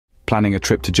Planning a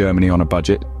trip to Germany on a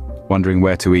budget? Wondering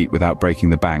where to eat without breaking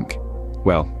the bank?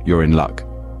 Well, you're in luck.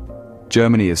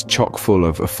 Germany is chock full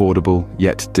of affordable,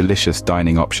 yet delicious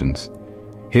dining options.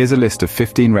 Here's a list of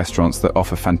 15 restaurants that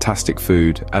offer fantastic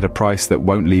food at a price that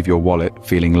won't leave your wallet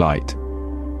feeling light.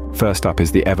 First up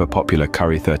is the ever-popular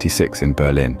Curry 36 in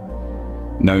Berlin.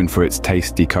 Known for its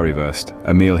tasty currywurst,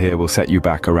 a meal here will set you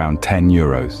back around 10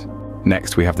 euros.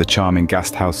 Next, we have the charming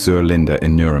Gasthaus zur Linde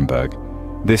in Nuremberg.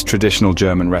 This traditional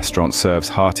German restaurant serves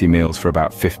hearty meals for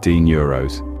about 15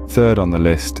 euros. Third on the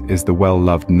list is the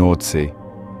well-loved Nordsee.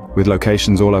 With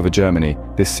locations all over Germany,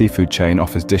 this seafood chain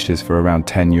offers dishes for around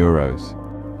 10 euros.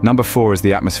 Number 4 is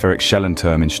the atmospheric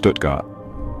Schellenturm in Stuttgart.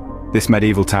 This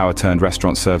medieval tower-turned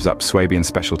restaurant serves up Swabian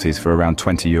specialties for around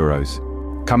 20 euros.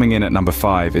 Coming in at number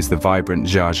 5 is the vibrant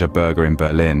Jaja Burger in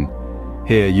Berlin.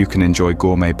 Here you can enjoy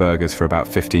gourmet burgers for about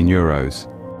 15 euros.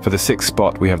 For the 6th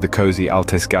spot, we have the cozy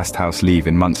Altes Gasthaus Liv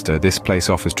in Munster. This place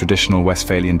offers traditional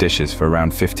Westphalian dishes for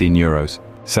around 15 euros.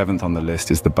 7th on the list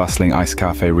is the bustling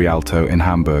Eiscafé Rialto in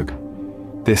Hamburg.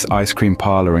 This ice cream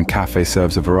parlor and cafe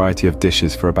serves a variety of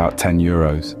dishes for about 10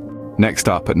 euros. Next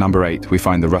up, at number 8, we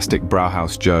find the rustic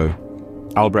Brauhaus Joe,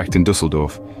 Albrecht in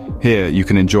Dusseldorf. Here you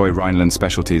can enjoy Rhineland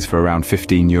specialties for around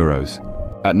 15 euros.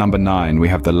 At number 9, we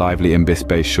have the lively Imbiss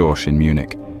bei Schorsch in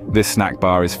Munich. This snack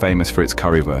bar is famous for its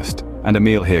currywurst, and a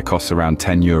meal here costs around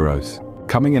 10 euros.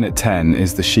 Coming in at 10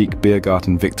 is the chic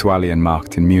Biergarten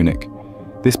Viktualienmarkt in Munich.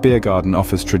 This beer garden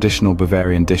offers traditional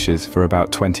Bavarian dishes for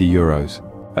about 20 euros.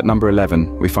 At number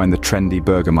 11, we find the trendy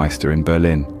Burgermeister in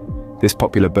Berlin. This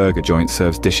popular burger joint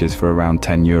serves dishes for around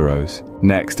 10 euros.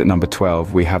 Next, at number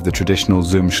 12, we have the traditional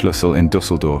Zum Schlüssel in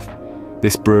Dusseldorf.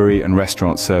 This brewery and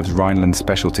restaurant serves Rhineland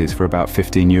specialties for about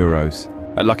 15 euros.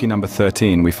 At lucky number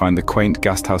 13, we find the quaint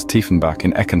Gasthaus Tiefenbach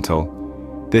in Eckental.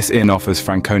 This inn offers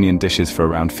Franconian dishes for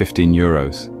around 15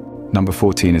 euros. Number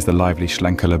 14 is the lively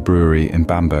Schlenkerler Brewery in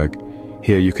Bamberg.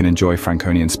 Here you can enjoy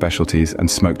Franconian specialties and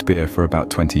smoked beer for about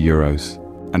 20 euros.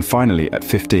 And finally, at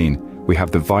 15, we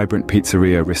have the vibrant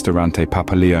Pizzeria Ristorante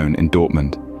Papaleone in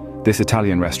Dortmund. This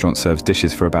Italian restaurant serves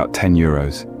dishes for about 10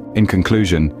 euros. In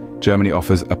conclusion, Germany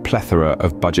offers a plethora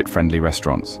of budget-friendly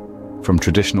restaurants, from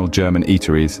traditional German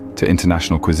eateries to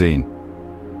international cuisine.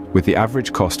 With the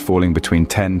average cost falling between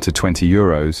 10 to 20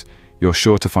 euros, you're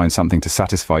sure to find something to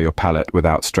satisfy your palate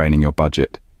without straining your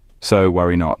budget. So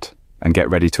worry not, and get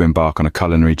ready to embark on a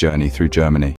culinary journey through Germany.